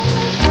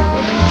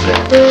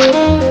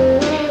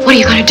What are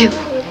you gonna do?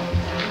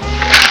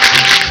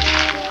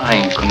 I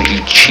ain't gonna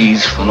eat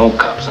cheese for no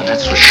cops, and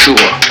that's for sure.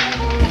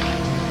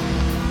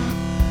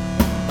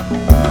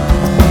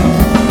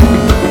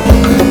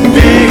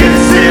 Vegan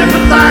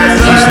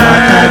sympathizer. He's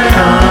not that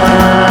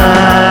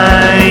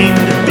kind.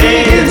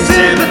 Vegan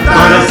sympathizer.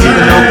 But I'll keep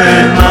an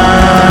open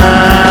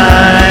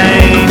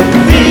mind.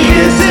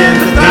 Vegan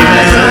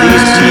sympathizer. At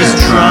least he's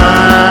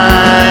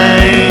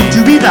trying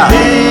to be the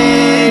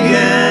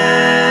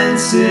vegan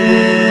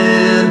sympathizer.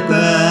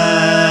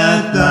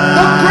 The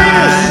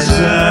greatest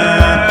of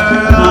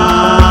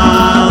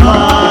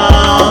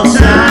all time.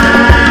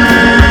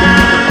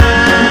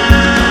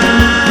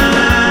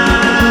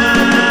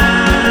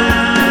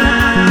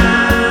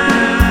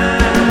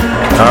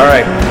 All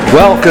right,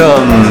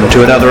 welcome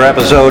to another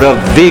episode of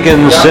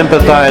Vegan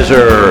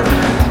Sympathizer,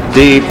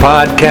 the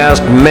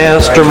podcast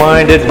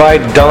masterminded by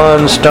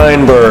Don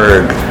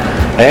Steinberg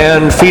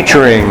and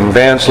featuring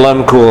Vance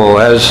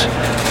as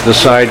the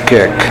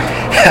sidekick.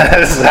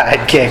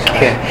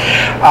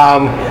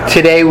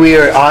 Today we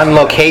are on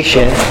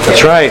location.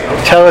 That's right.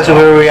 Tell us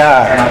where we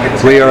are.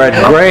 We are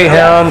at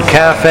Greyhound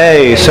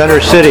Cafe, Center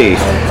City,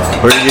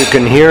 where you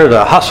can hear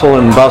the hustle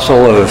and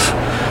bustle of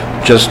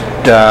just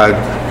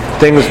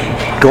things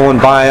going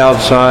by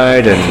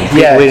outside and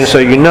Yes. so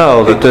you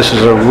know that this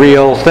is a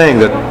real thing,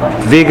 that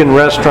vegan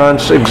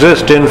restaurants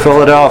exist in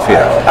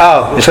Philadelphia.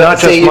 Oh, It's so not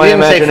just you my didn't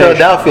imagination. say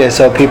Philadelphia,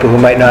 so people who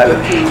might not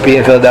be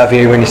in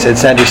Philadelphia, when you said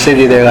Center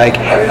City, they're like,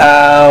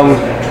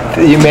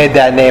 you made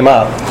that name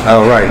up.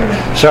 Oh, right.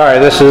 Sorry,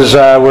 this is,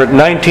 we're at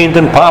 19th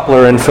and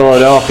Poplar in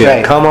Philadelphia.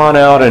 Right. Come on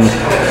out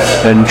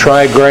and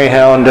try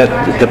Greyhound at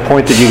the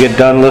point that you get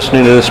done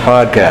listening to this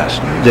podcast.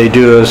 They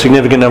do a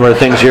significant number of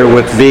things here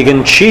with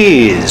vegan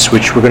cheese,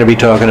 which we're going to be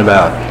talking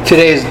about.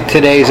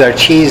 Today's our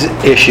cheese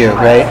issue,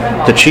 right?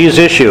 The cheese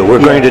issue.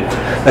 We're going to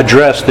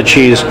address the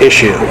cheese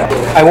issue.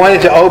 I wanted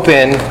to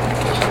open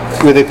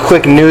with a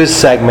quick news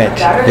segment.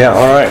 Yeah,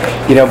 all right.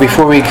 You know,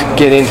 before we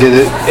get into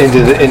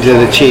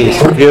the cheese.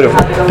 Beautiful.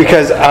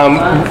 Because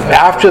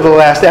after the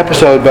last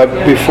episode, but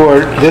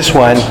before this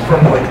one,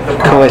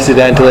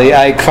 coincidentally,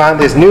 I found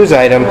this news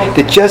item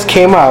that just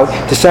came out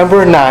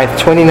December 9th,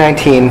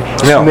 2019,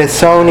 Yeah.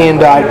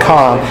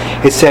 Smithsonian.com.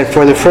 It said,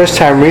 for the first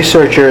time,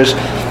 researchers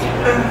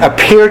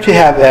appear to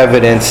have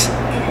evidence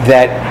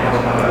that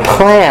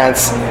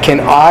plants can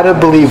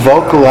audibly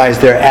vocalize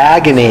their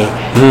agony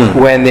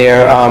when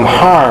they're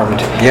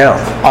harmed. Yeah.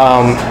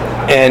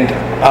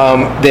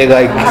 They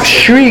like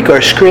shriek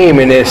or scream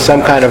in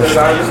some kind of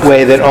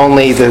way that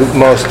only the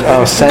most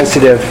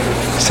sensitive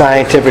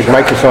scientific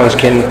microphones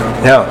can.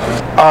 Yeah.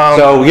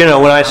 So, you know,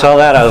 when I saw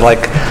that, I was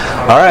like,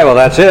 all right, well,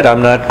 that's it.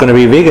 I'm not going to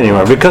be vegan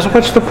anymore. Because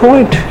what's the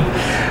point?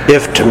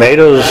 If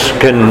tomatoes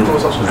can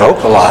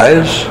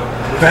vocalize,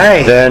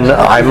 Right. then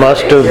I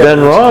must have been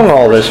wrong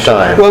all this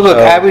time. Well, look,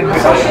 So-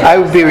 I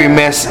would be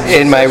remiss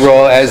in my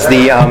role as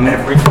the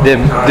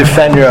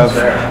defender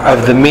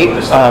of the meat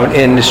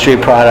industry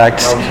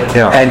products,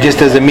 Yeah. and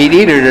just as a meat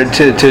eater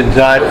to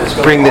not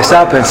bring this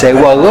up and say,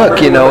 well,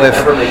 look, you know, if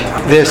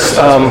this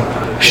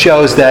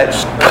shows that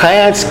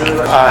plants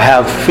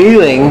have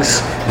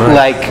feelings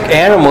like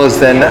animals,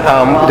 then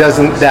does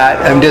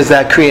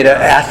that create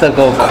an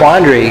ethical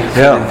quandary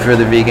for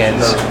the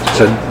vegans?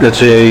 So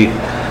it's a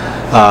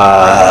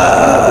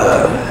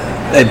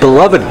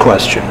beloved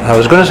question. I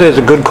was going to say it's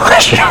a good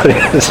question, but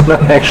it's not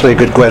actually a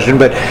good question,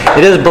 but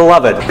it is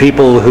beloved.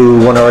 People who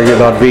want to argue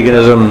about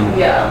veganism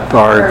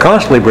are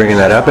constantly bringing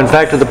that up. In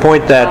fact, to the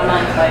point that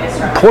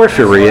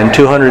Porphyry in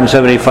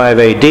 275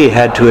 AD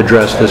had to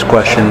address this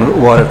question,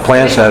 what if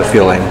plants have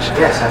feelings?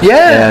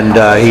 Yeah. And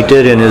he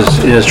did in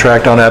his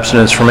tract on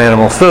abstinence from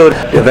animal food.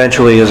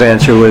 Eventually his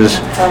answer was,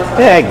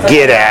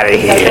 get out of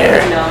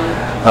here.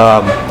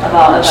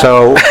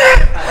 So...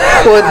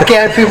 Well,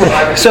 again, people.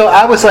 So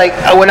I was like,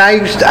 when I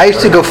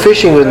used to go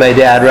fishing with my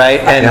dad, right?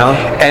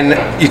 And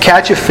you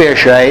catch a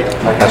fish, right?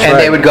 That's and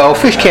right. they would go,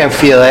 fish can't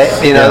feel it,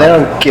 you know.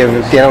 Yeah.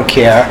 They don't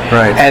care,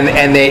 Right.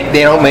 And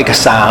they don't make a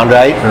sound,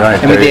 right? Right,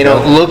 I mean, there they you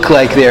don't go. look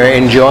like they're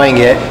enjoying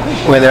it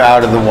when they're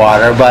out of the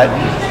water, but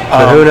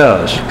who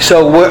knows?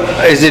 So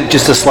is it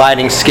just a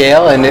sliding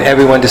scale, and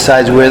everyone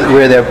decides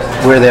where their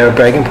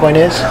breaking point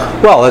is?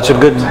 Well,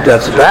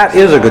 that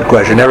is a good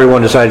question.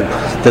 Everyone decides.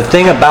 The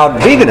thing about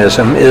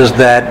veganism is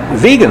that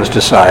vegans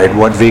decide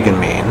what vegan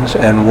means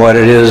and what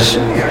it is,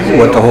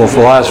 what the whole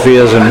philosophy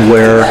is, and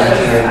where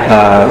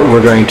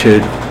we're going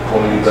to,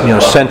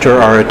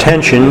 center our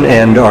attention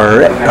and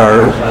our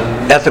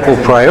ethical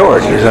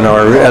priorities. And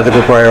our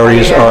ethical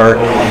priorities are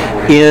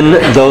in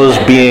those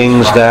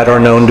beings that are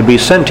known to be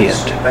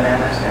sentient.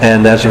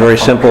 And that's a very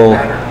simple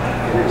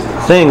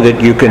thing that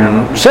you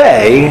can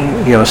say.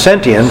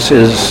 Sentience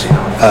is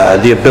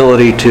the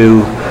ability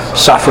to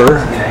suffer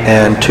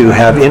and to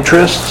have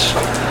interests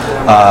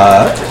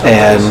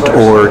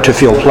or to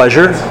feel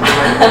pleasure,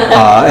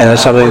 and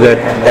it's something that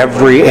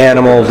every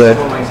animal that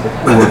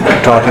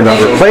we're talking about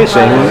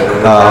replacing,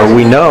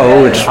 we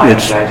know it's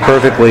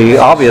perfectly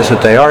obvious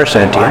that they are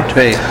sentient.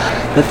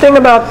 The thing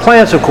about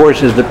plants, of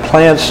course, is that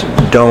plants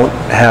don't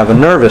have a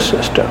nervous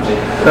system,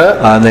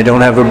 and they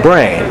don't have a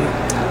brain.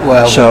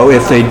 Well, so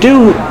if they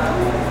do,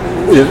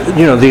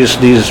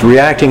 these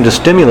reacting to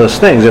stimulus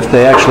things, if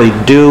they actually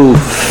do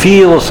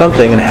feel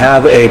something and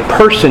have a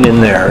person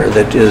in there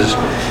that is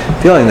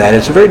feeling that,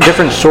 it's a very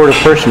different sort of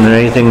person than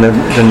anything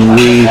than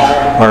we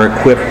are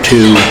equipped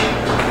to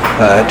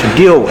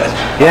deal with.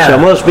 Yeah. So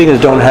most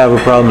vegans don't have a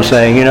problem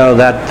saying,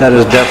 that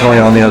is definitely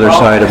on the other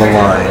side of a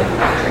line.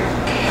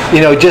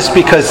 Just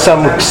because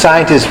some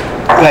scientists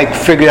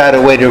figured out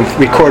a way to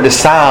record a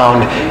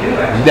sound,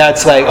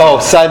 that's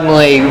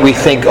suddenly we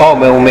think,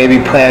 well, maybe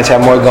plants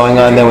have more going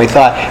on than we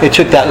thought. It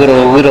took that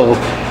little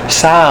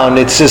sound.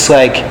 It's just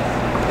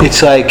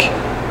it's like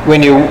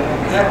when you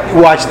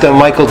watch the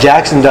Michael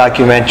Jackson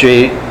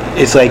documentary,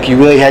 it's like you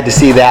really had to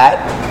see that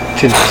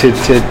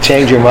to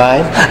change your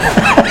mind.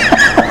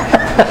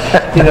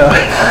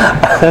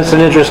 That's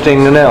an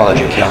interesting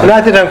analogy, John.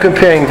 Not that I'm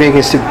comparing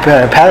vegans to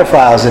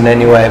pedophiles in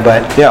any way,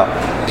 but yeah.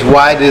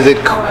 Why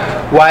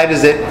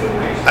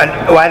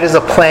does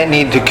a plant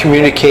need to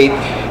communicate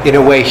in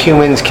a way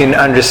humans can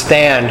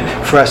understand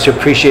for us to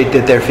appreciate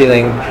that they're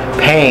feeling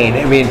pain?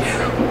 I mean,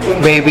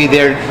 maybe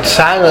they're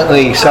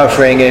silently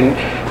suffering and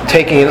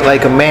taking it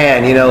like a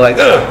man,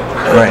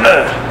 Right.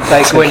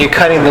 When you're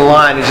cutting the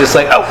line, it's just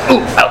like, I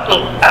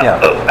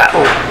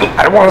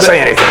don't want to say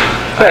anything.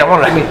 I don't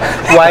want to.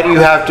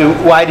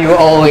 Why do you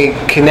only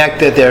connect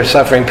that they're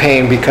suffering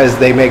pain because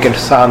they make a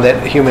sound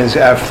that humans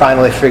have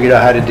finally figured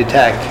out how to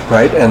detect?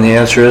 Right, and the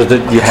answer is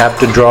that you have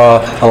to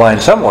draw a line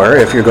somewhere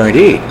if you're going to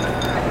eat.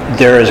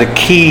 There is a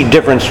key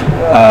difference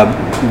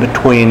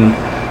between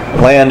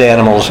land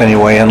animals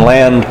anyway and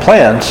land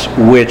plants,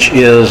 which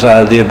is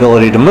the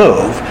ability to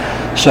move.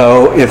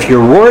 So if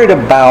you're worried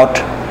about,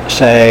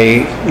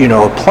 say,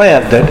 a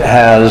plant that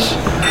has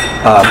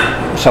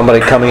somebody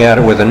coming at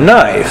it with a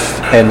knife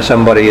and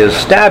somebody is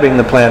stabbing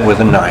the plant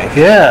with a knife,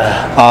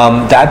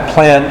 that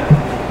plant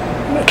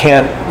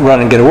can't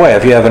run and get away.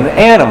 If you have an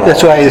animal,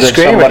 that's why he's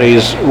screaming.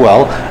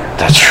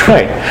 That's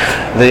right.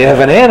 They have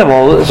an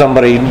animal,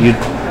 somebody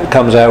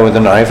comes out with a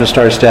knife and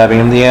starts stabbing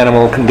him, the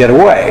animal can get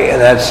away.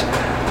 And that's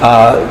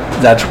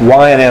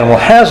why an animal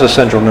has a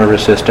central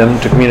nervous system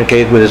to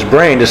communicate with his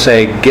brain to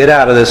say, get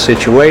out of this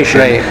situation.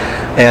 Right.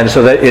 And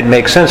so that it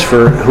makes sense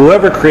for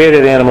whoever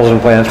created animals and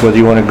plants, whether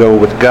you want to go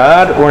with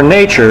God or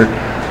nature,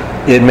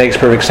 it makes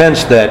perfect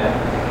sense that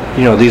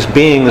these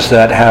beings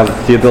that have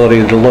the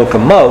ability to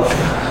locomote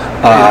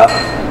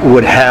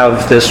would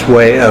have this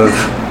way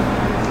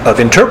of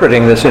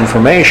interpreting this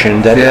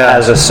information that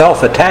has a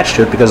self attached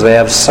to it because they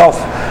have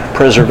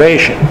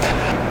self-preservation.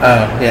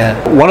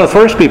 One of the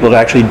first people to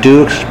actually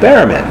do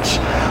experiments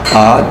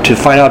to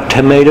find out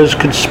tomatoes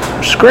could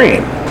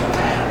scream.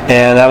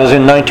 And that was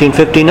in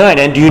 1959.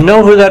 And do you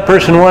know who that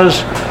person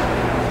was?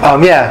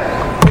 Yeah.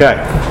 Okay.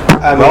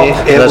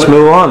 Let's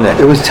move on then.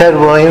 It was Ted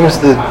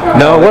Williams.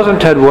 No, it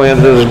wasn't Ted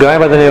Williams. There was a guy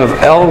by the name of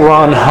L.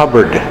 Ron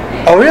Hubbard.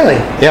 Oh, really?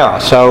 Yeah.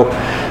 So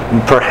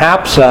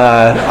perhaps,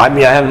 I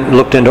haven't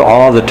looked into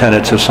all the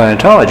tenets of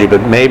Scientology,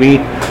 but maybe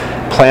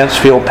plants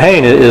feel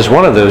pain is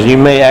one of those. You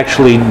may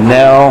actually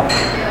now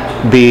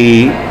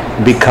be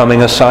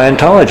becoming a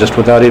Scientologist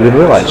without even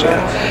realizing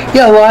it.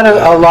 Yeah,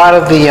 a lot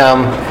of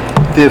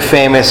the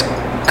famous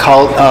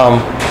cult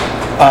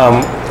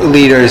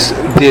leaders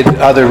did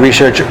other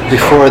research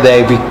before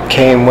they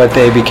became what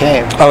they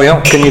became. Oh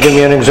yeah? Can you give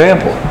me an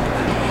example?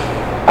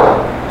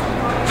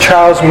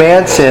 Charles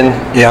Manson.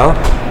 Yeah?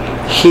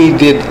 He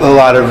did a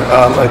lot of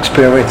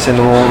experiments in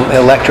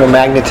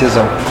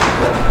electromagnetism.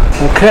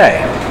 Okay.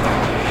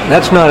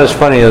 That's not as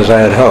funny as I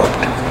had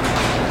hoped.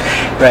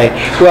 Right.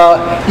 Well,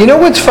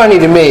 what's funny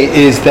to me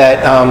is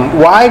that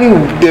why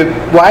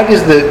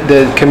does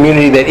the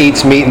community that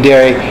eats meat and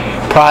dairy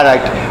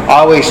product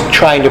always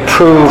trying to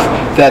prove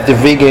that the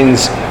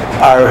vegans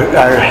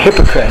are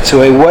hypocrites? So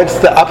what's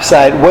the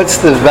upside? What's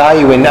the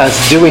value in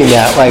us doing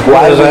that? Why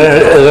is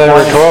that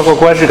a rhetorical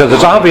question? Because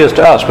it's obvious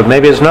to us, but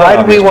maybe it's not. Why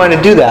do we want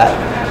to do that?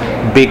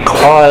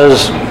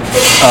 Because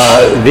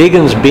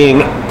vegans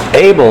being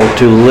able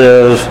to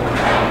live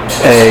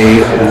a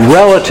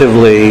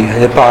relatively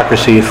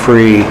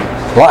hypocrisy-free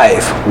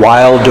life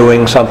while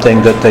doing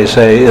something that they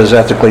say is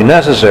ethically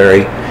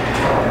necessary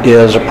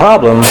is a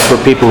problem for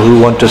people who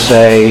want to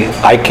say,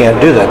 I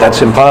can't do that.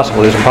 That's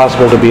impossible. It's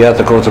impossible to be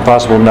ethical. It's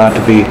impossible not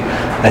to be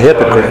a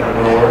hypocrite.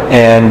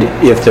 And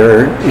if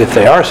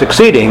they are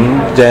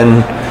succeeding,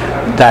 then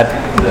that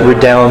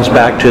redounds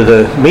back to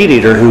the meat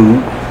eater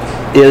who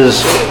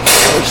is,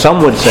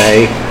 some would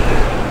say,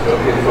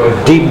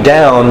 deep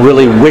down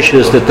really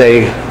wishes that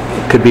they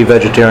could be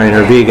vegetarian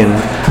or vegan,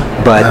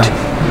 but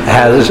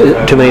has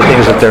too many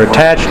things that they're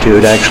attached to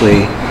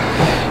actually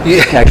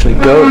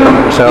go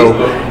there. So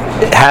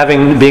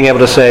being able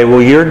to say,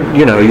 well, you're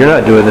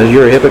not doing this,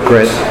 you're a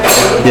hypocrite,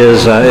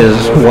 is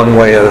one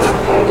way of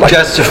like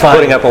justifying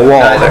putting up a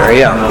wall there.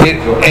 Yeah.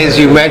 As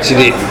you mentioned,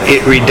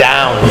 it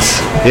redounds.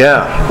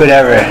 Yeah.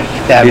 Whatever.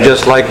 You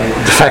just like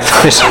the fact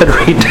that I said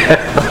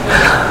redound.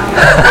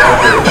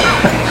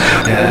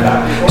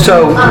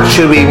 So,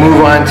 should we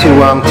move on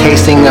to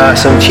tasting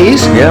some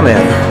cheese? Yeah,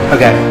 man.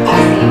 Okay.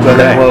 Well,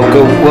 then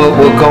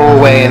we'll go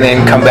away and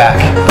then come back.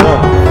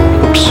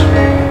 Oh. Oops.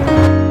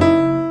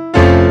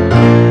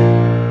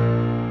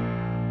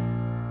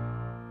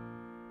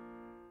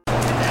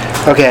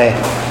 Okay.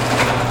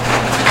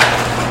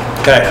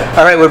 Okay.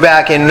 All right, we're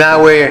back, and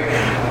now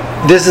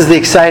this is the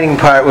exciting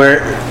part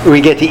where we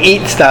get to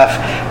eat stuff,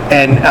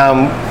 and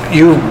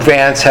you,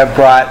 Vance, have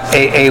brought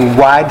a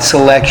wide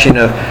selection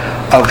of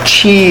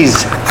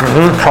cheese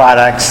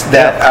products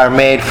that are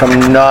made from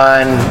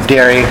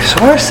non-dairy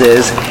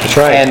sources. That's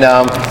right.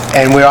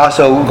 And we're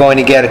also going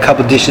to get a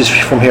couple dishes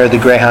from here at the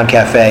Greyhound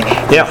Cafe.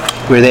 Yeah.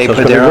 Where they So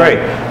it's put their gonna be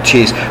own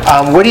cheese.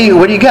 What do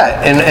you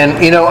got? And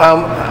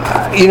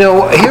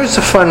here's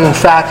a fun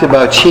fact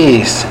about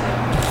cheese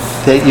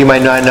that you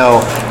might not know.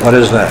 What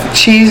is that?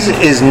 Cheese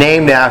is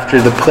named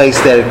after the place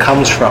that it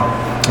comes from.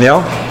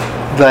 Yeah.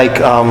 Like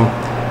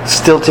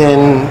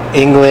Stilton,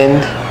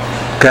 England,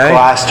 Okay.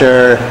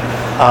 Gloucester.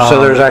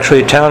 So there's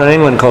actually a town in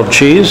England called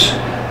Cheese.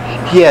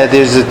 Yeah,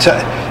 there's a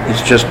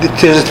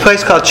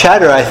place called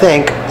Cheddar, I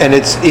think, and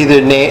it's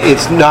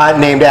it's not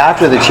named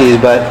after the cheese,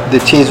 but the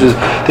cheese was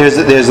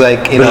there's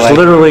like But it's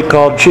literally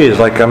called Cheese.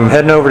 Like I'm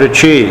heading over to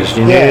Cheese.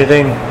 Do you need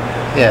anything?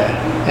 Yeah.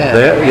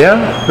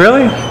 Yeah.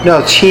 Really?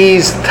 No,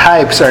 cheese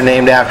types are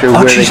named after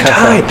where cheese they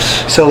come types.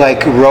 from. So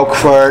like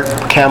Roquefort,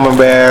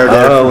 Camembert.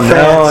 Oh, from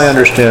now I France.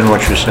 understand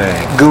what you're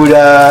saying.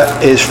 Gouda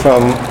is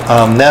from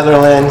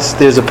Netherlands.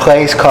 There's a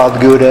place called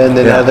Gouda in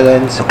the Yeah.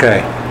 Netherlands.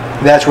 Okay.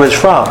 That's where it's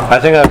from. I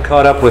think I've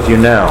caught up with you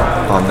now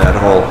on that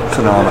whole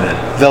phenomenon.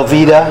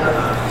 Velveeta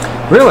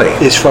Really?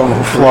 is from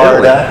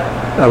Florida.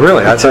 Oh,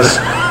 really? I It's a-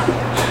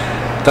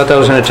 thought that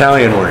was an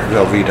Italian word,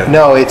 Velveeta.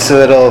 No, it's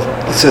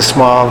a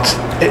small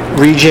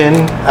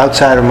region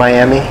outside of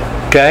Miami.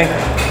 Okay.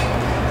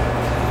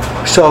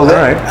 So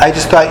right. I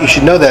just thought you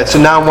should know that. So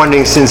now I'm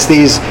wondering, since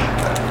these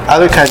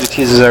other kinds of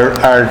cheeses are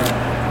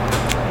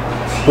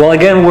Well,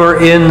 again,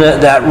 we're in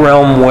that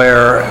realm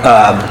where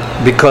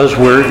because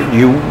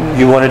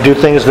you want to do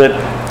things that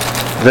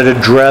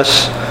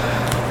address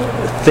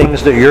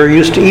things that you're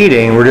used to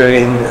eating. We're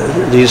doing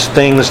these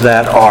things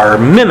that are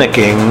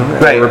mimicking,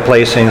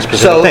 replacing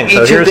specific things.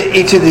 So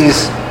each of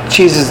these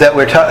cheeses that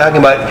we're talking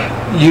about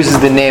uses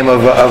the name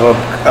of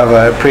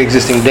a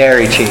pre-existing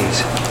dairy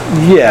cheese.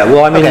 Yeah,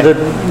 well, I mean, Okay.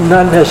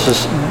 not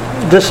necessarily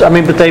this. I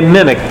mean, but they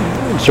mimic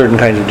certain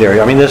kinds of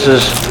dairy. I mean, this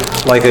is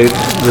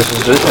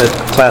a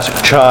classic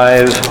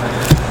chive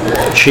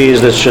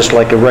cheese that's just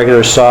like a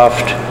regular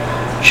soft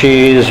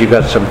cheese. You've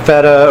got some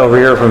feta over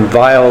here from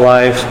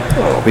Violife.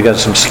 We got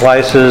some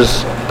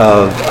slices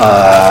of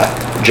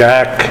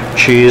jack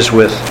cheese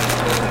with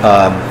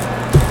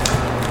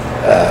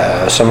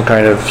some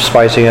kind of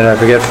spicy in it, I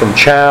forget, from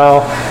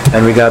Chow.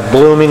 And we got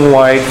Blooming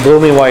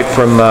White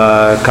from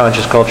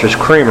Conscious Cultures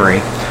Creamery.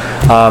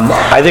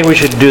 I think we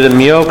should do the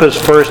Miyoko's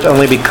first,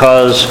 only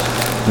because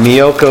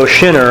Miyoko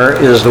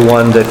Shinner is the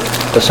one that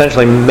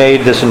essentially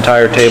made this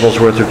entire table's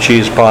worth of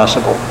cheese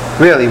possible.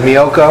 Really,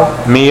 Miyoko?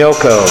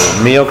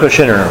 Miyoko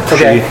Shinner.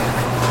 Okay.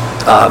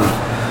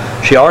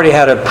 She already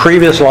had a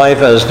previous life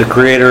as the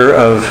creator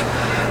of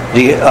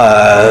the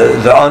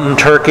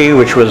Unturkey,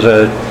 which was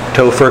a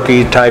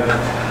tofurkey type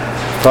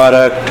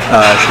product.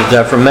 She did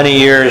that for many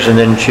years, and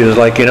then she was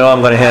like,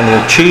 I'm going to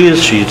handle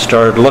cheese. She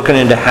started looking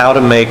into how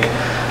to make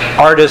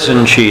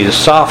artisan cheese,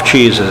 soft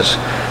cheeses.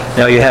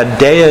 Now you had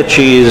Dea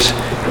cheese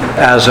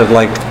as of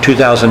like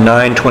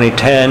 2009,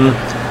 2010,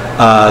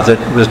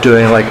 that was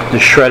doing like the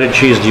shredded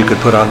cheese that you could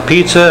put on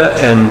pizza,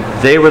 and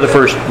they were the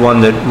first one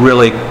that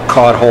really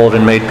caught hold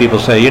and made people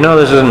say,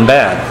 this isn't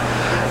bad.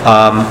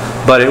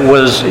 But it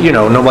was,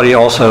 nobody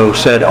also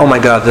said, oh my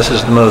God, this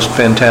is the most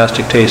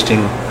fantastic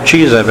tasting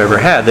cheese I've ever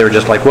had. They were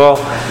just like, well,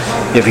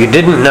 if you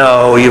didn't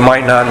know, you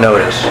might not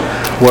notice.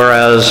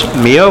 Whereas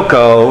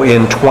Miyoko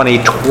in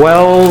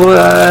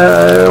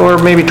 2012,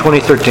 or maybe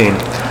 2013,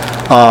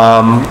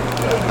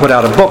 put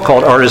out a book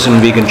called Artisan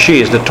Vegan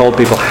Cheese that told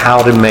people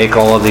how to make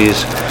all of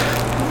these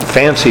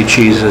fancy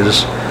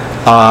cheeses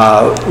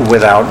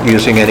without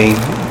using any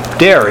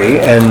dairy.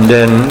 And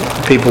then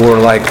people were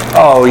like,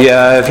 oh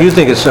yeah, if you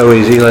think it's so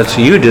easy, let's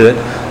you do it.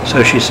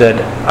 So she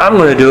said, I'm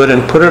going to do it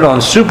and put it on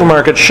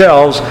supermarket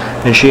shelves.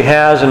 And she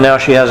has, and now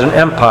she has an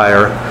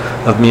empire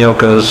of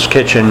Miyoko's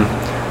Kitchen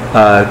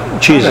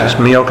cheeses,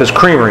 Okay. Miyoko's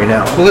Creamery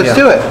now. Well, let's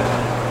do it.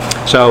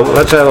 So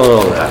let's have a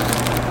little of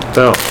that.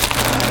 So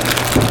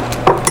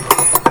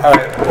All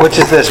right, which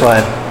is this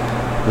one?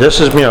 this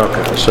is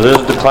Miyoko. So this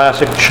is the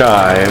classic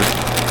chive.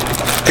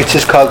 It's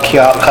just called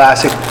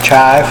Classic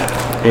Chive.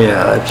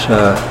 Yeah, it's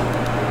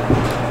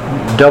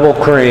double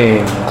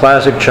cream,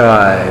 classic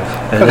chive.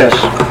 And Okay.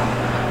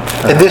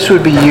 And this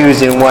would be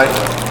used in what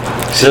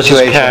this is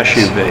situations?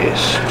 cashew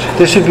based.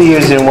 This would be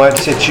used in what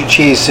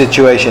cheese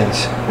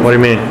situations? What do you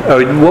mean?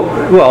 Oh,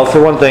 well,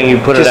 for one thing, you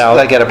put Just it out.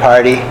 like at a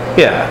party?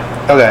 Yeah.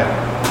 Okay.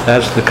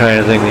 That's the kind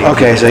of thing that you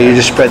Okay, so you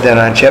just spread that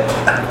on chip?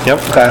 Yep.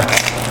 Okay.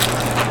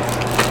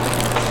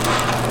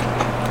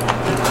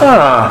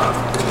 Ah.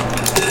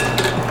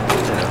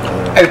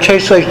 It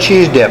tastes like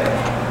cheese dip.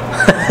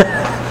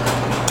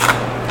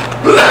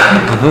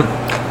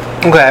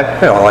 Okay.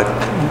 Yeah,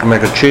 like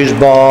make a cheese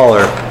ball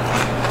or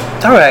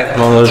All right.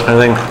 one of those kind of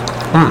things.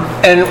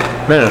 And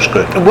Man, it's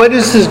good. what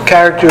is this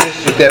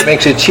characteristic that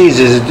makes it cheese?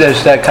 Is it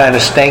just that kind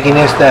of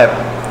stankiness that...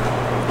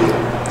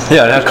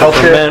 Yeah, it has to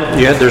Culture. ferment.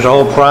 Yeah, there's a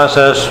whole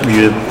process.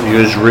 You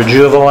use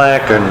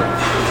Rejuvilac and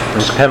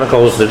there's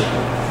chemicals that,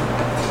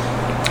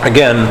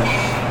 again,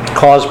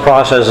 cause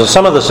processes,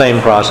 some of the same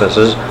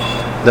processes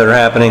that are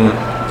happening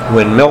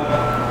when milk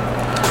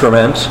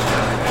ferments,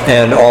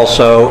 and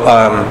also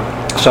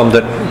some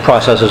that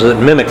processes that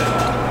mimic.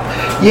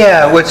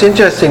 Yeah, what's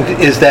interesting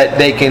is that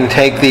they can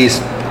take these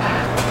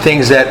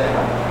things that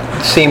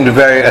seemed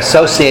very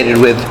associated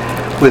with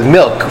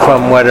milk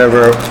from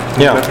whatever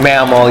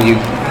mammal you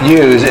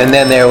use, and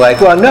then they're like,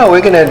 well, no,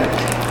 we're going to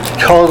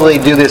totally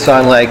do this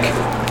on like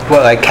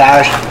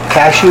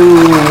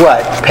cashew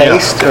what?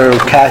 Paste or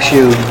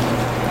cashew?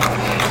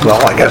 Well,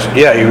 I guess,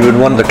 yeah, you would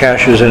want the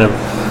cashews in a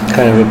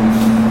kind of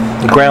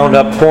a ground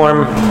up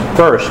form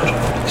first.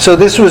 So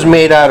this was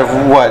made out of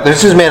what?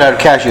 This is made out of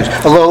cashews.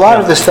 Although a lot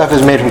of this stuff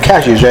is made from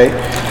cashews, right?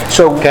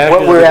 So Cashews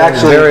what we're are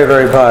actually... very,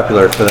 very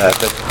popular for that.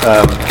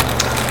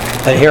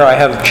 But, and here I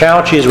have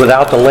chow cheese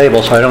without the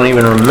label, so I don't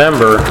even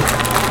remember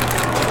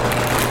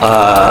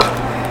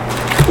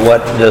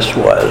what this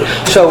was.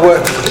 So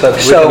But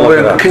we can look it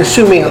we're up.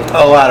 consuming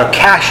a lot of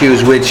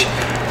cashews, which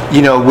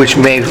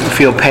may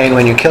feel pain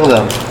when you kill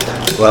them.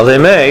 Well, they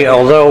may,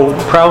 although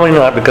probably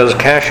not, because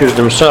cashews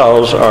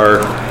themselves are,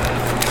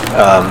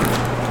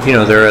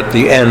 they're at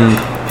the end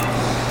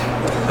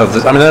of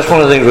the, I mean, that's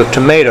one of the things with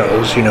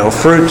tomatoes,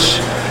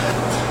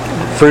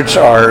 fruits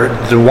are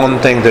the one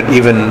thing that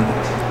even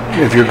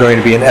if you're going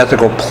to be an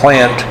ethical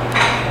plant,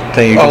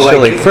 then you can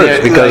still eat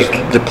fruits, because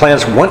the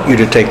plants want you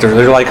to take them.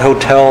 They're like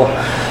hotel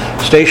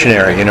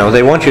stationery,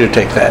 they want you to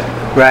take that.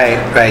 Right.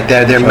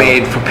 They're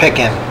made for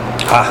picking.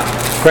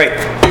 Great.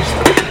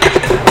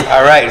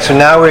 All right, so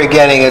now we're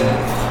getting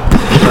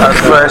our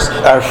first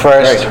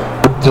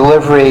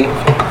delivery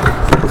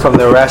from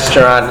the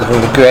restaurant,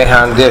 from the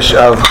Greyhound dish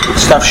of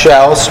stuffed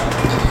shells.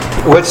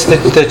 What's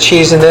the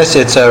cheese in this?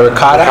 It's a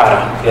ricotta?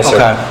 Ricotta, yes, sir.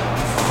 Okay.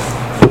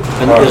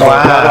 And is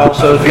that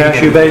also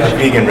cashew based?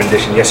 Vegan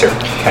rendition, yes, sir.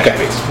 Cashew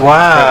based.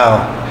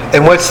 Wow.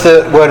 And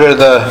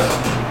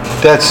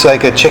that's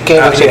like a chicken?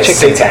 It's a Yes,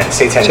 chicken.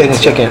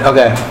 seitan. Chicken,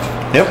 okay.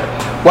 Yep.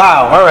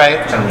 Wow, all right.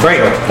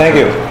 Great, thank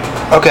you.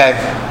 Okay,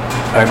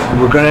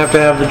 We're going to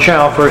have the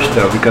chow first,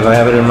 though, because I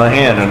have it in my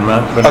hand. And I'm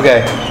not gonna,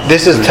 okay.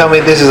 Tell me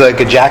this is like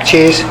a jack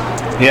cheese?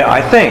 Yeah,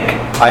 I think.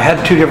 I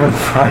had two different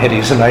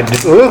varieties, and I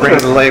didn't bring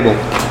the label.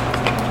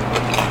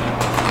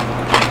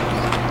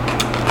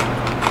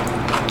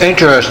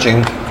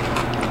 Interesting.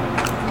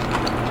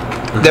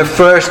 That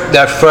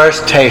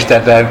first taste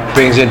that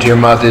brings into your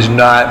mouth is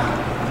not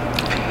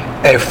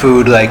a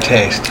food-like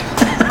taste.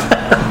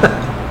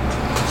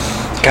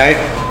 Okay?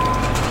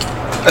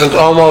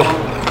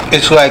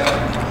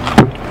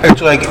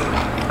 It's like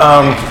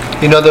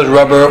those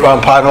rubber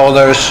pot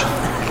holders.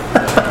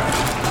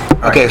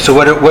 Okay, so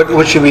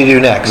what should we do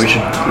next? We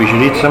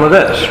should eat some of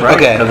this, right?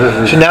 Okay, 'Cause this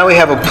is- so now we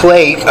have a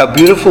plate, a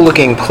beautiful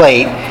looking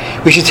plate.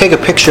 We should take a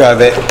picture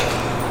of it.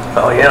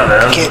 Oh, yeah,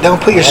 man. Okay,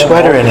 don't put your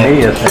sweater in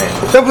it.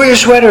 Don't put your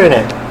sweater in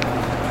it.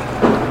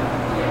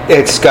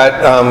 It's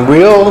got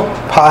real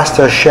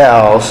pasta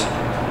shells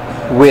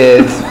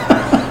with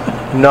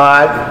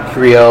not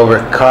real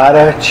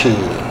ricotta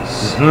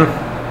cheese. And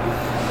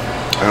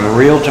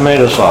real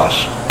tomato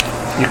sauce.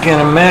 You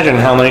can't imagine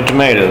how many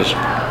tomatoes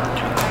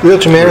Real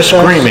tomato were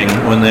sauce? screaming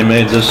when they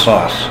made this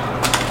sauce.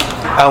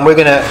 We're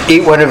gonna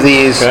eat one of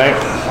these Okay?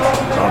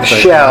 I'll take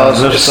shells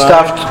one on this side.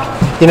 stuffed.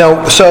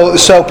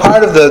 So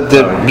part of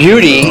the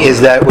beauty is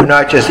that we're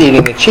not just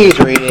eating the cheese,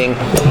 we're eating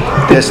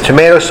this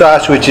tomato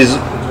sauce, which is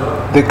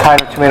the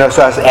kind of tomato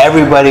sauce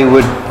everybody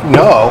would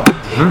know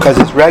because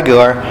it's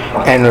regular,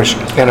 and there's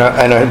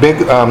a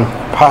big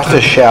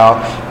pasta shell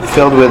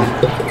filled with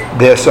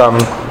this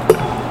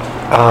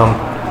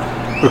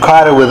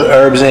ricotta with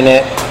herbs in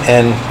it,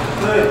 and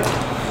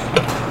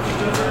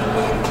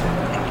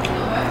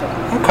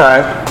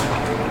okay.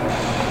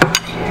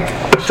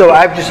 So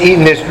I've just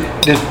eaten this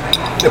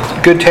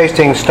good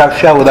tasting stuffed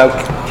shell without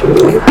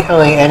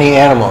killing any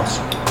animals.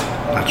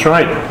 That's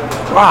right.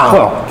 Wow.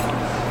 Well,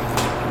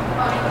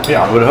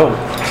 yeah, I would hope.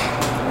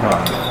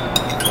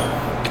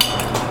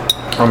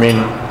 I mean,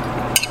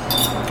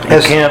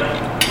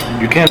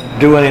 you can't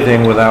do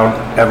anything without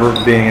ever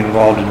being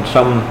involved in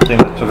something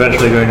that's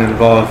eventually going to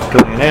involve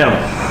killing an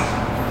animal.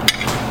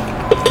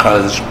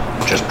 Because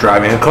just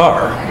driving a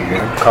car.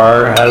 Your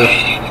car has...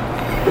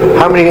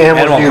 How many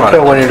animals Animal do you kill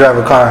product. when you drive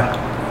a car?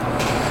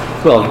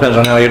 Well, it depends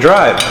on how you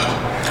drive.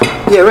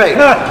 Yeah, right.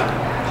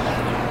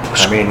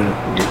 I mean,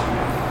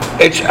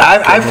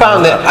 I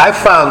found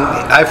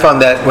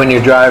that when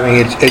you're driving,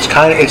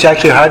 it's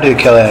actually hard to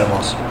kill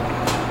animals.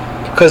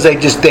 Because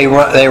they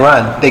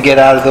run. They get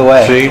out of the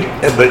way. See,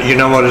 but you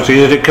know what it's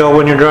easy to kill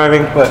when you're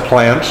driving?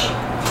 Plants.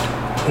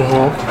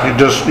 You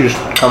just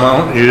come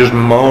out, you just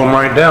mow them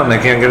right down. They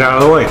can't get out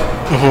of the way.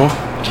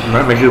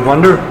 That makes you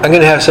wonder. I'm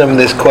gonna have some of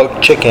this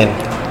quote chicken.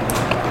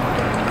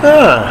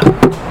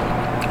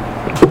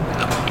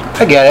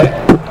 I get it.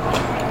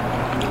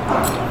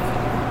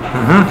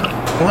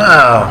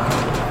 Wow.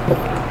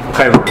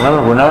 Okay,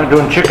 remember, we're not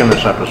doing chicken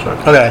this episode.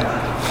 Okay.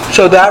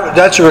 So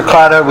that's a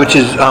ricotta, which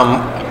is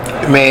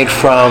made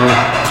from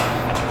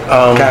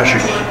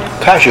Cashews.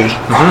 cashews.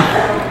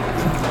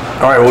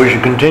 All right, well, we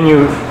should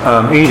continue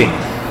eating.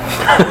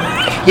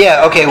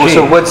 Yeah. Okay. Well,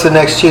 so Cheese. what's the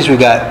next cheese we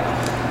got?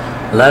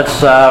 Let's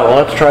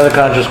try the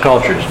conscious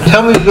cultures.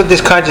 Tell me what this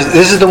conscious.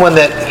 This is the one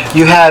that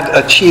you had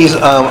a cheese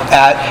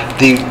at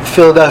the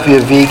Philadelphia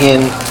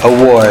Vegan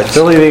Awards.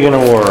 Philly Vegan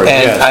Award.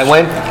 And yes.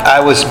 I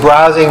was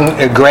browsing,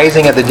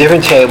 grazing at the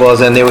different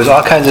tables, and there was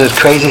all kinds of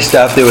crazy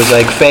stuff. There was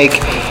like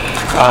fake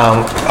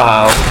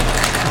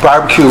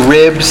barbecue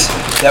ribs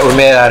that were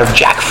made out of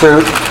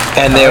jackfruit,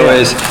 and there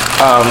was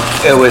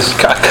it was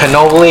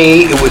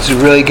cannoli. It was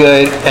really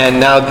good.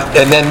 And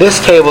then this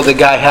table, the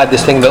guy had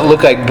this thing that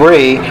looked like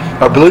brie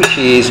or blue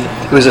cheese.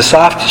 It was a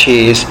soft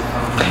cheese,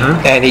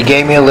 and he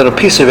gave me a little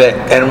piece of it,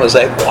 and it was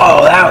like,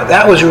 whoa,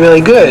 that was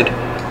really good.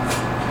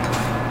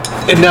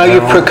 And now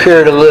you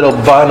procured a little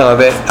bun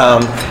of it.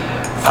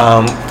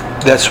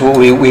 That's what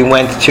we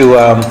went to.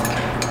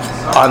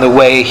 On the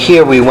way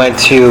here, we went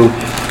to.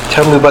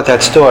 Tell me about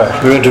that store.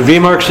 We went to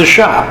V-Marks the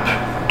Shop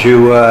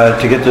to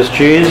get this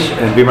cheese,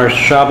 and V-Marks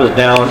the Shop is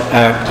down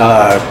at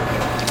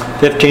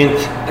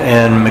 15th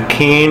and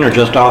McKean, or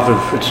just off of,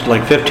 it's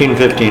like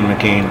 1515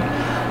 McKean,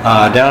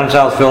 down in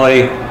South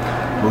Philly,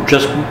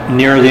 just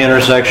near the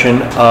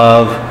intersection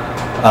of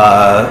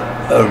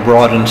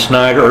Broad and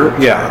Snyder,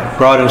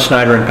 Broad and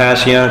Snyder and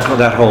Passyunk,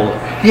 that whole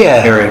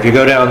area. If you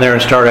go down there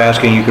and start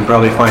asking, you can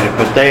probably find it.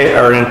 But they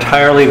are an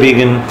entirely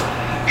vegan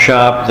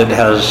shop that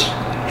has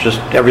just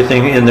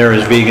everything in there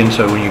is vegan.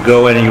 So when you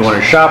go in and you want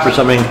to shop or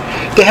something,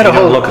 they had you a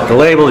whole don't look at the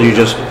label, you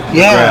just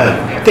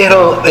grab it. They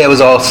had it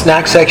was all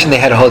snack section. They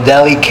had a whole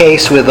deli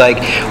case with like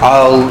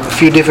a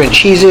few different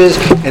cheeses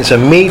and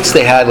some meats.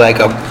 They had like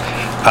a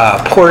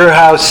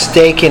porterhouse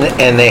steak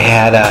and they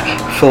had a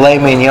filet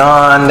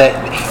mignon that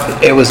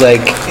it was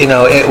like,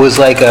 it was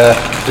like a.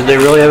 Did they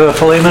really have a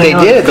filet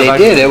mignon? They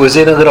did. It was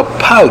in a little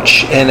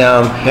pouch and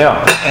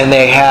and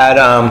they had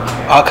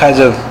all kinds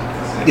of,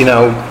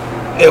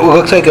 it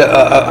looked like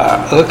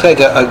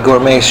a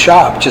gourmet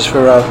shop just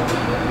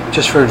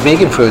for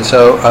vegan food.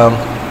 So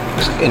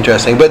it's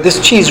interesting. But this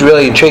cheese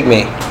really intrigued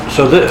me.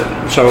 So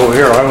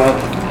here, I will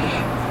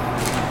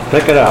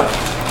pick it up.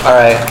 All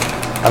right.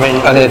 I mean,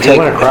 if you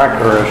want a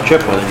cracker or a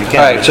chip with it, you can.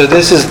 All right. So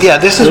this is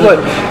what,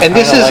 and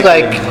this is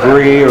like a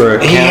brie or a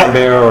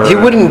camembert or. He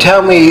wouldn't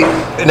tell me.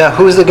 Now,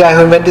 who's the guy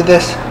who invented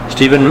this?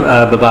 Stephen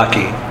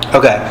Babaki.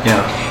 Okay.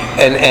 Yeah.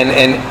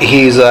 And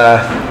he's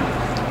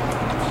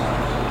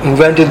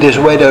invented this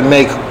way to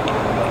make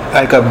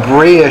like a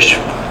brie-ish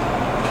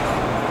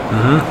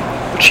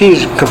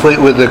cheese, complete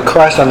with the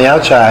crust on the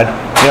outside.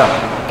 Yeah.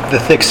 The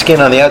thick skin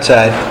on the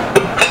outside.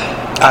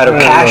 Out of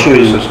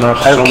cashews.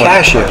 Out of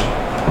cashew.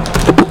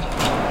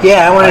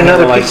 Yeah, I want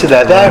another piece of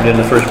that. That in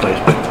the first place.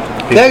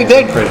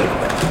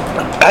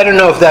 I don't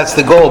know if that's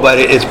the goal, but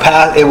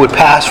it would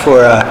pass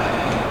for a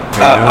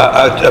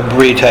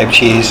brie type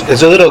cheese.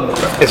 It's a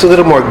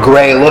little more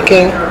gray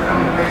looking.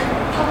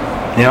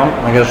 Yeah,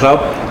 I guess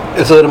so.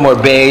 It's a little more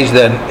beige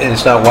and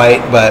it's not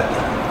white, but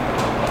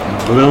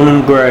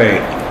blooming gray.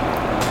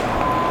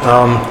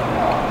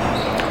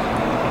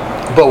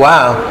 But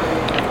wow,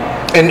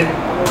 and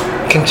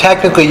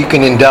technically you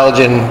can indulge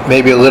in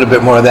maybe a little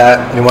bit more of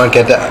that. You won't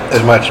get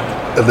as much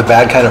of the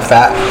bad kind of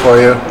fat for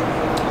you.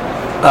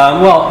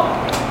 Well,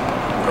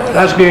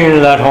 that's getting into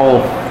that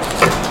whole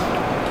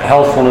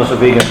healthfulness of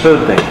vegan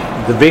food thing.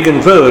 The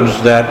vegan foods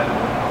that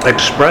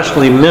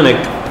expressly mimic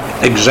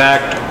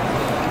exact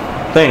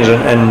things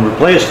and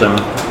replace them,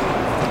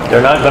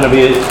 they're not going to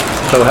be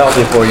so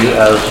healthy for you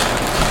as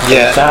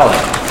salad.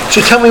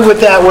 So tell me what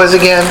that was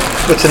again.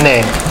 What's the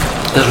name?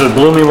 This was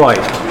Bloomy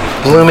White.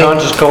 Bloomy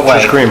Conscious Culture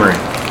White. Creamery.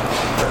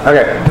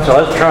 Okay, so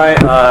let's try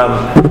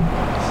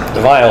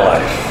the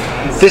Violife.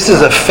 This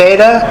is a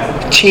feta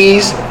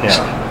cheese. Yeah.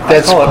 I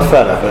call it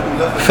feta, but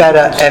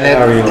feta, and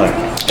however you like.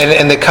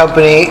 And the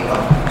company,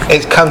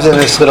 it comes in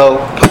this little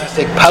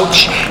plastic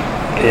pouch,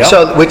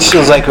 which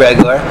feels like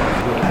regular.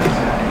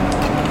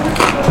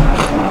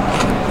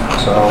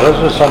 So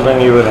this is something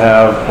you would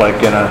have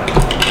like in a.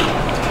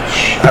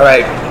 All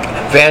right,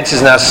 Vance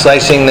is now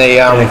slicing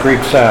the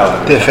Greek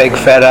salad. The fake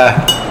feta.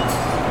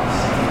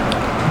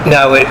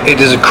 Now it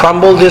does it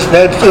crumble?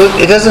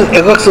 It doesn't.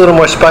 It looks a little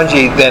more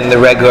spongy than the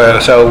regular,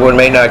 so it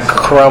may not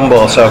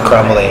crumble so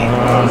crumbly.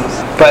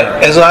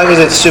 But as long as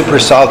it's super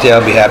salty,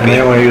 I'll be happy. You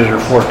don't want to use your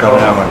fork on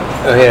that one.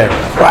 Oh, here.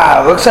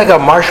 Wow, it looks like a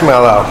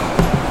marshmallow.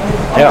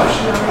 Yeah.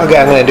 Okay,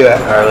 I'm gonna do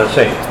it. All right, let's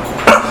see.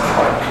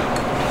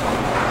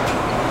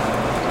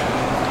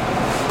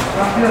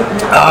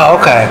 Oh,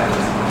 okay.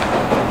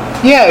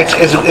 Yeah,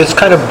 it's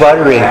kind of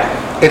buttery.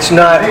 It's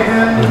not.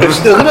 It's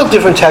a little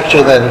different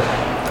texture than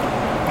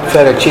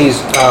feta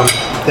cheese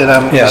that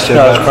I'm Yeah, used it's to.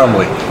 not as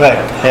crumbly. Right.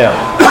 Yeah.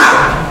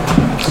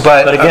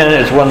 But But again,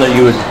 it's one that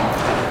you would,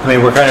 I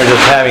mean, we're kind of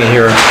just having it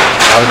here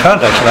out of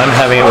context, and I'm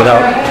having it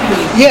without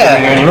yeah.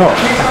 doing any more.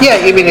 Yeah,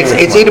 I mean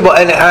it's eatable,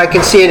 and I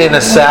can see it in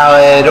a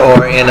salad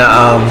or in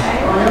a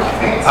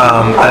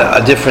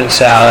different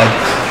salad.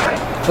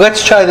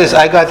 Let's try this.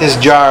 I got this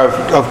jar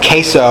of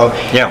queso.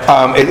 Yeah.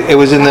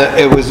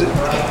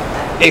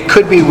 It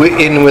could be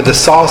in with the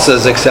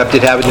salsas, except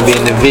it happened to be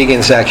in the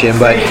vegan section.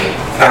 But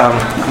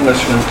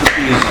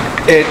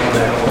it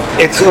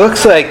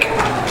looks like,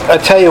 I'll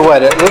tell you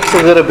what, it looks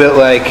a little bit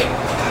like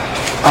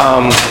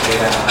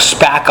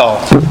spackle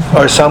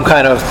or some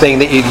kind of thing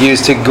that you'd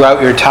use to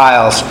grout your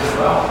tiles.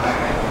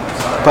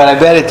 But I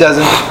bet it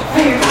doesn't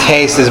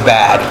taste as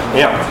bad.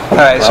 Yeah. All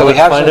right, so we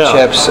have some find out.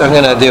 chips. I'm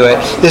gonna do it.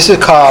 This is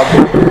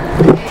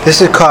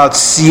called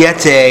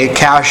Siete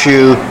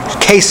Cashew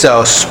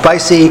Queso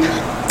Spicy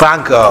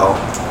Franco.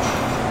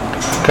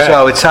 Okay.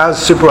 So it sounds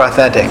super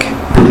authentic.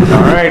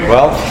 All right,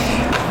 well.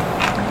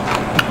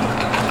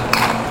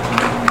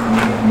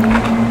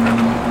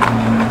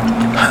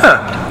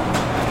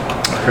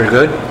 Pretty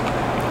good.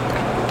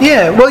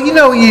 Yeah, well, you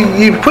know,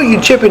 you put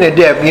your chip in a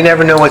dip, you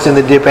never know what's in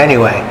the dip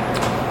anyway.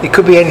 It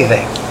could be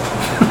anything.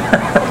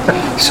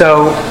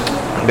 So,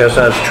 I guess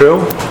that's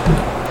true.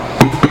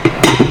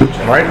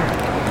 All right.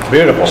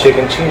 Beautiful.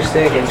 Chicken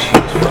cheesesteak and cheese.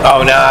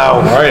 oh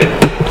no, All right.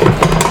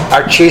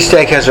 our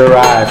cheesesteak has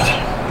arrived.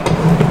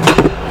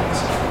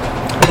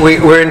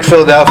 We're in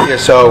Philadelphia,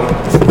 so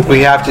we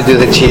have to do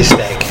the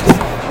cheesesteak.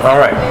 All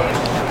right.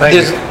 Thank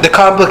you. The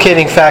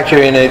complicating factor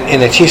in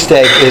a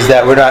cheesesteak is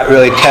that we're not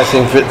really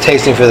tasting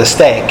for the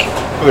steak.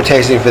 We're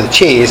tasting for the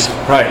cheese.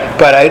 Right.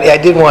 But I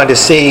did want to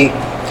see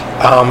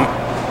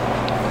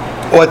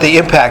what the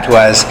impact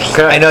was.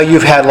 Okay. I know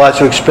you've had lots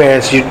of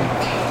experience.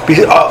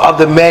 Of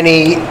the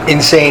many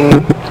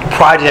insane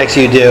projects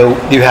you do,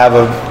 you have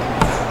a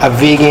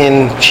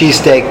vegan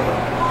cheesesteak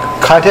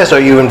contest. Are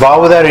you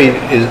involved with that? Or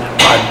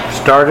I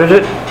started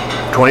it,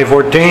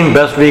 2014,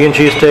 best vegan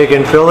cheesesteak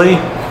in Philly.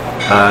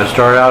 It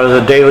started out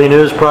as a daily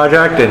news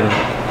project, and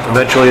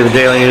eventually the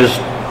daily news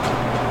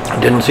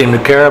didn't seem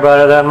to care about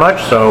it that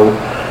much, so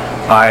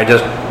I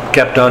just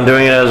kept on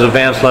doing it as a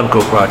Vance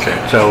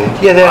project. So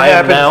Yeah, that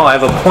happened.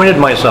 I've appointed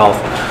myself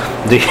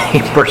the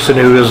person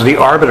who is the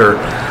arbiter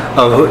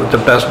of the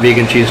best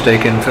vegan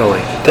cheesesteak in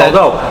Philly.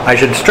 Although I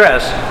should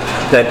stress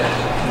that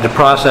the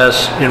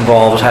process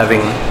involves having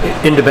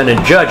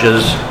independent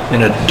judges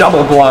in a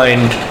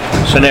double-blind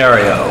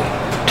scenario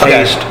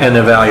taste and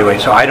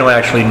evaluate. So I don't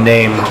actually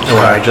name, or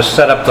I just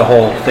set up the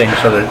whole thing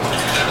so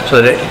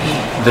that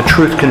the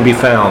truth can be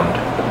found.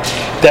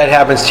 that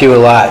happens to you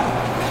a lot?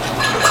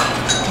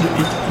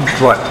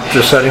 What?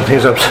 Just setting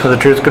things up so the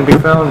truth can be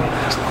found?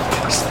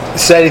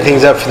 Setting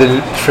things up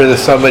for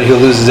somebody who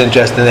loses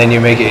interest, and then you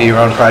make it your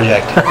own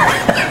project.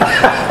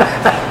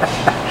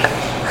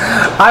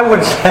 I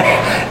would say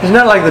it's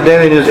not like the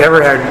Daily News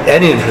ever had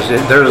any interest.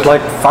 There was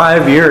like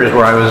 5 years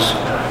where I was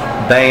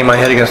banging my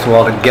head against the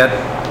wall to get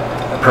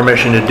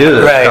permission to do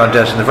this Right.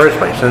 contest in the first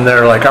place, and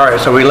they're like, "All right,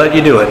 so we let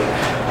you do it."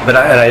 But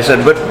I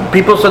said, "But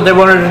people said they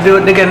wanted to do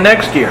it again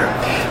next year."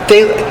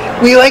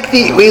 We like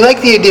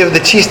the idea of the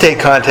cheesesteak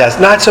contest,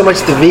 not so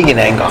much the vegan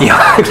angle.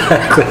 Yeah,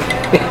 exactly.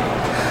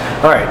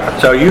 All right,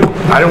 so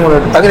I don't want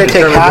to. I'm gonna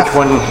take half. Which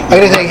one, I'm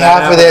gonna take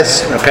half of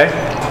this Okay.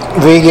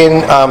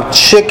 vegan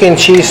chicken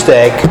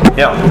cheesesteak,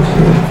 Yeah.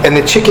 and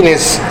the chicken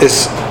is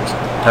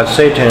That's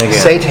seitan again.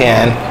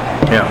 seitan,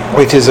 Yeah.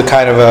 which is a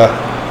kind of a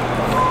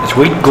It's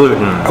wheat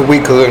gluten.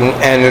 wheat gluten,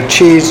 and the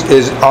cheese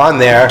is in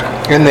there.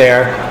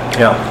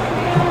 Yeah.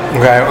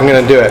 Okay, I'm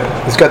gonna do it.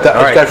 It's got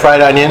All right.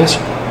 fried onions,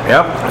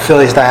 Yep.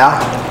 Philly style.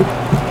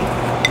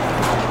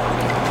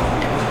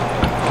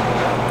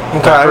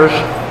 Okay.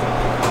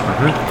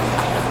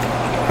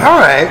 All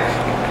right.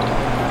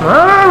 All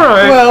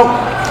right. Well,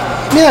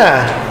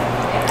 yeah.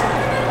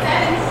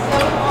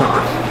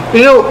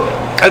 You know,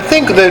 I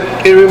think that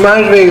it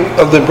reminds me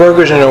of the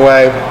burgers in a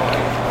way.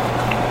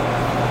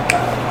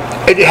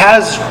 It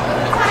has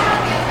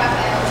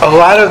a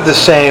lot of the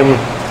same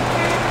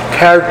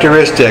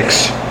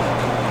characteristics.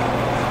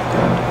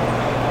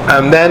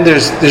 And then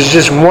there's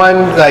just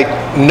one like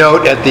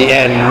note at the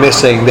end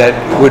missing that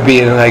would be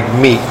in like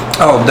meat.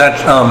 Oh,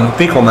 that's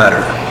fecal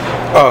matter.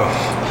 Oh.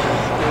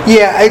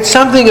 Yeah, it's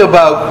something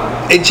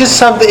about it is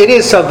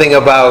something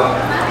about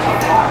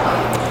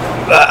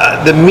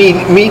the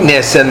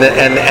meatness and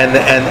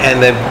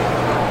the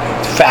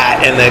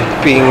fat and the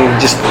being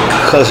just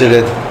closer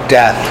to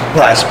death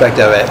aspect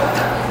of it.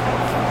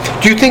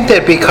 Do you think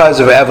that because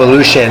of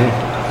evolution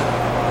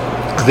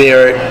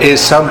there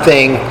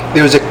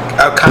was a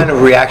kind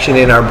of reaction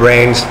in our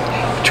brains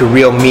to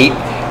real meat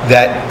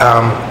that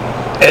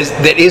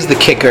is the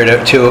kicker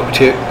to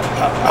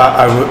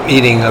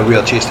eating a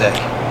real cheesesteak?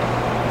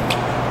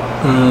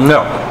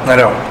 No, I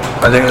don't.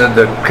 I think that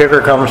the kicker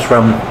comes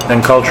from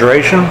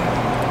enculturation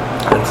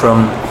and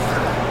from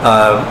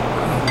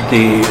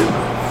the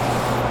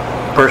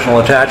personal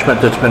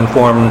attachment that's been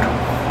formed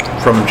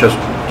from just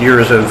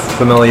years of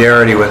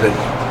familiarity with it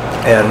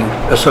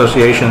and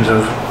associations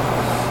of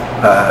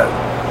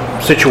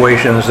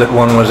situations that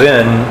one was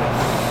in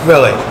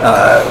Really?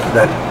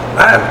 that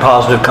have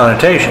positive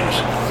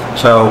connotations.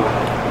 So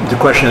the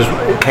question is,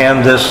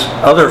 can this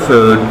other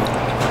food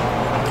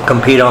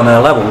compete on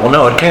that level? Well,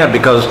 no, it can't,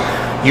 because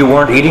you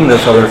weren't eating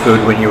this other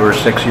food when you were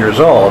 6 years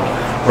old.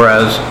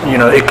 Whereas,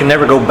 it can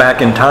never go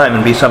back in time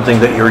and be something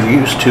that you're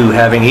used to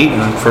having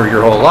eaten for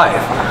your whole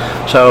life.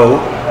 So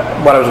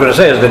what I was going to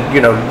say is that,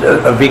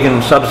 a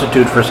vegan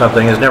substitute for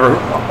something is never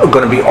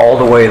going to be all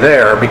the way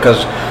there,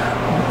 because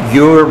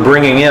you're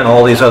bringing in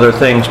all these other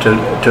things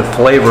to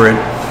flavor it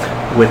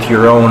with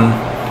your own,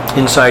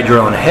 inside your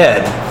own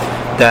head,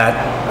 that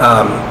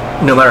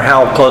no matter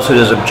how close it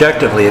is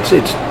objectively,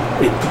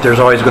 there's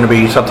always going to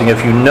be something,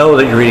 if you know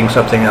that you're eating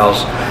something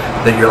else,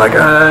 that you're like,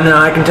 no,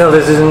 I can tell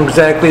this isn't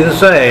exactly the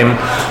same,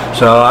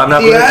 so I'm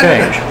not going to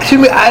change.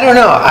 I don't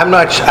know. I'm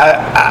not.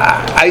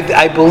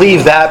 I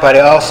believe that, but I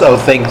also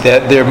think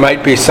that there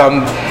might be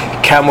some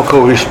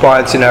chemical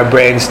response in our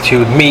brains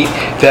to meat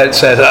that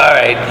says, all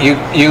right,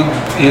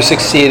 you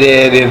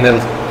succeeded in the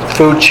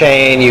food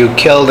chain, you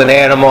killed an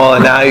animal,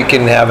 and now you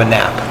can have a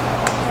nap.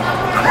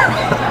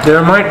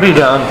 There might be,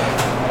 Don.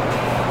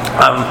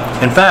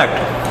 In fact,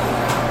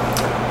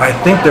 I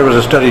think there was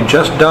a study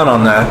just done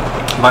on that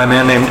by a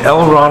man named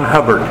L. Ron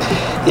Hubbard.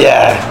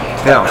 Yeah.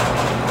 Yeah.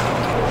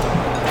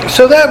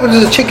 So that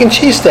was a chicken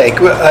cheesesteak,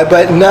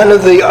 but none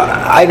of the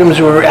items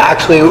were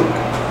actually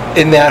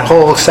in that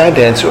whole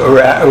sentence were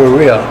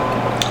real.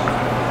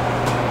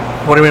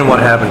 What do you mean, what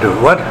happened to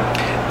it? What?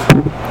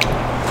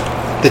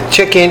 The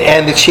chicken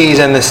and the cheese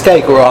and the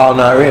steak were all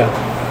not real.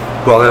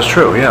 Well, that's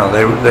true. Yeah,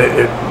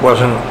 it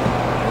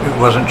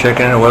wasn't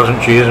chicken, it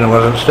wasn't cheese, and it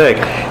wasn't steak.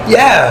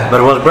 Yeah.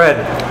 But it was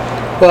bread.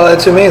 Well,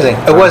 it's amazing.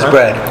 It was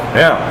bread.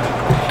 Yeah.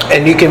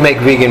 And you can make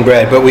vegan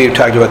bread, but we've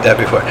talked about that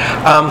before.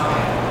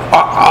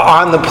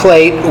 On the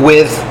plate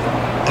with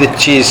the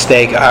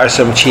cheesesteak are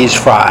some cheese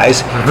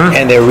fries,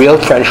 and they're real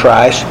French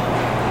fries.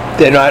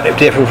 They're not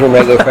different from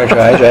regular French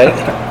fries, right?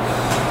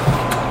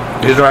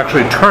 These are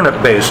actually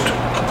turnip-based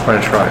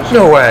French fries.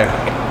 No way.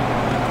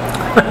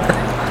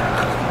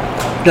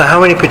 Now, how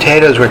many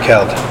potatoes were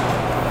killed?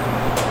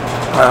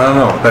 I don't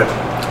know, but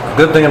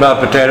the good thing about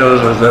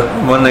potatoes is that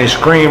when they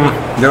scream,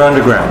 they're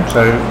underground,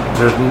 so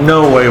there's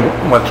no way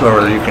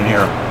whatsoever that you can hear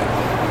them.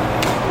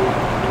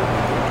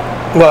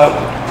 Well,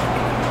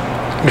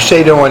 you say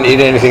you don't want to eat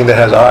anything that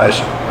has eyes.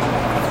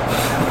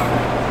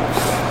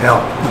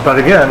 Yeah, but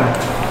again,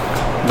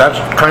 that's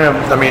kind of,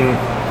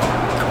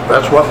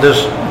 that's what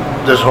this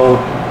whole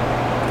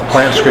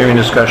plant screaming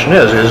discussion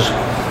is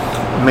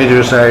me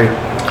to say,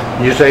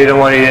 you say you don't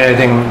want to eat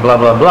anything, blah,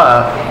 blah,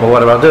 blah, well,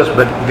 what about this?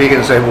 But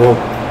vegans say, well,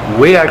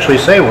 we actually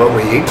say what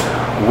we eat.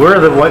 We're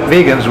the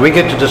vegans, we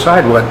get to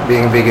decide what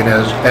being vegan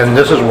is, and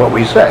this is what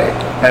we say,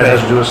 and it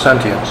has to do with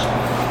sentience.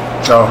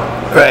 So,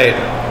 Right.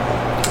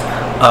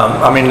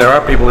 there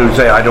are people who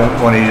say, I don't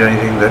want to eat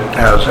anything that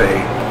has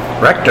a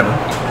rectum.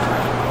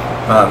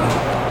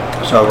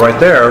 So right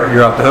there,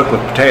 you're off the hook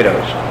with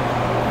potatoes.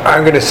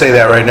 I'm going to say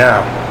that right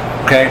now.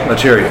 Okay,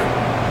 let's hear you.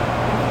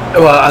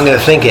 Well, I'm going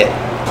to think it.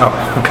 Oh,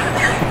 okay.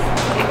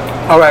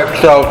 All right,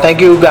 so thank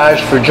you guys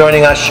for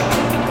joining us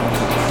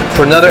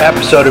for another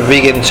episode of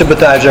Vegan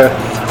Sympathizer.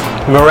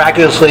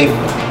 Miraculously,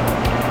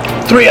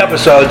 3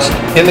 episodes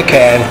in the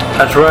can.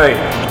 That's right.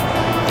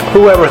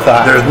 Whoever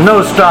thought? There's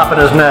no stopping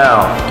us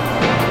now.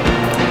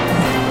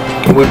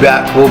 We'll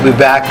be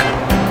back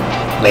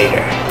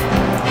later.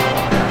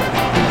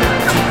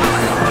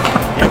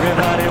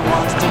 Everybody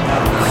wants to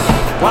know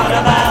what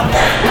about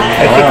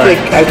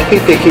I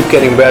think they keep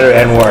getting better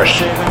and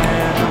worse.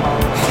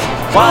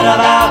 what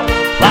about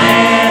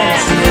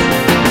plants?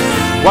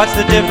 What's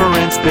the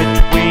difference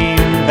between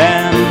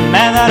them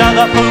and that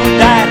other food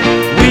that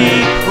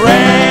we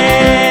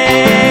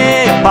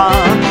crave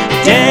on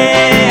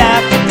day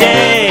after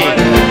day?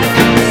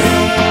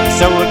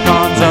 So it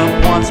comes up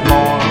once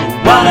more.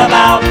 What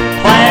about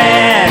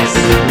plants?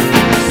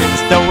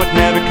 As though it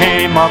never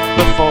came up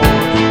before.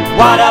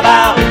 What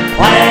about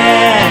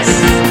plants?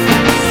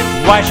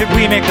 Why should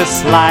we make the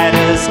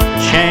slightest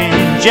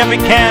change if it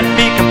can't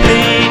be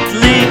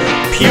completely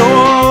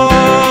pure?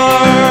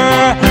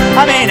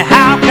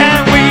 How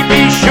can we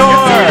be sure?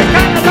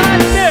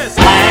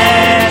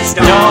 Plants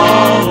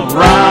don't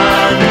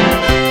run.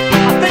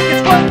 I think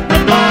it's worth the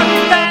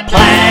that.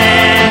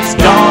 Plants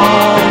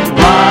don't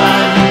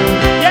run.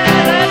 Yeah,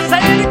 let's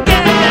say it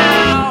again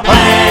now.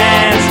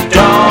 Plants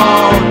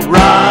don't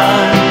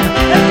run.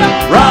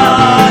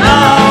 Run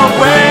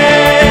away.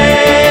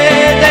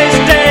 They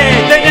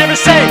stay. They never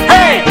say,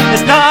 hey,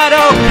 it's not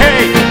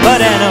okay.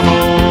 But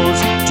animals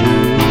do.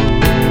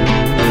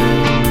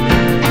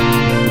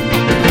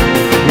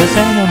 Yes,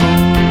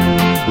 animals.